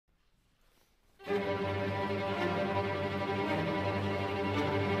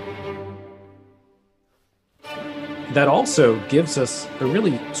that also gives us a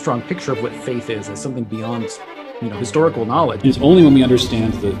really strong picture of what faith is as something beyond, historical knowledge. It's only when we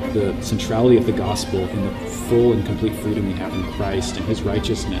understand the centrality of the gospel and the full and complete freedom we have in Christ and his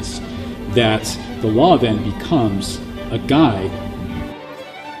righteousness that the law then becomes a guide.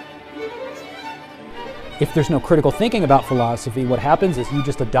 If there's no critical thinking about philosophy, what happens is you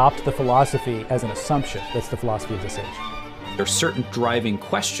just adopt the philosophy as an assumption. That's the philosophy of this age. There are certain driving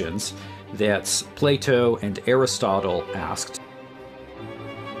questions that Plato and Aristotle asked.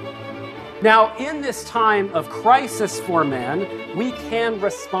 Now, in this time of crisis for man, we can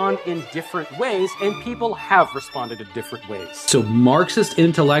respond in different ways, and people have responded in different ways. So Marxist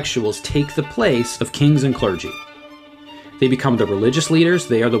intellectuals take the place of kings and clergy. They become the religious leaders.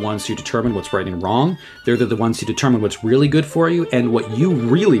 They are the ones who determine what's right and wrong. They're the ones who determine what's really good for you and what you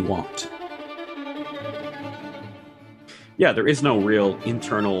really want. Yeah, there is no real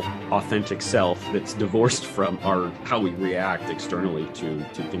internal, authentic self that's divorced from how we react externally to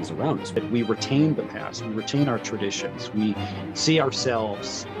things around us. But we retain the past, we retain our traditions, we see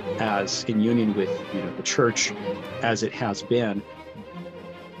ourselves as in union with the church as it has been.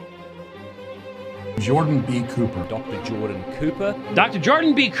 Jordan B. Cooper. Dr. Jordan Cooper. Dr.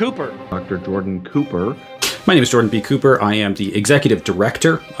 Jordan B. Cooper. Dr. Jordan Cooper. My name is Jordan B. Cooper. I am the Executive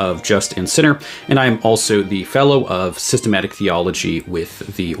Director of Just and Sinner, and I am also the Fellow of Systematic Theology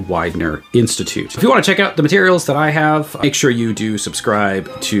with the Widener Institute. If you want to check out the materials that I have, make sure you do subscribe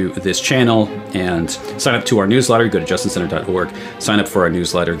to this channel and sign up to our newsletter. Go to justinsinner.org, sign up for our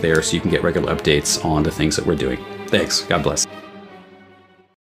newsletter there so you can get regular updates on the things that we're doing. Thanks. God bless.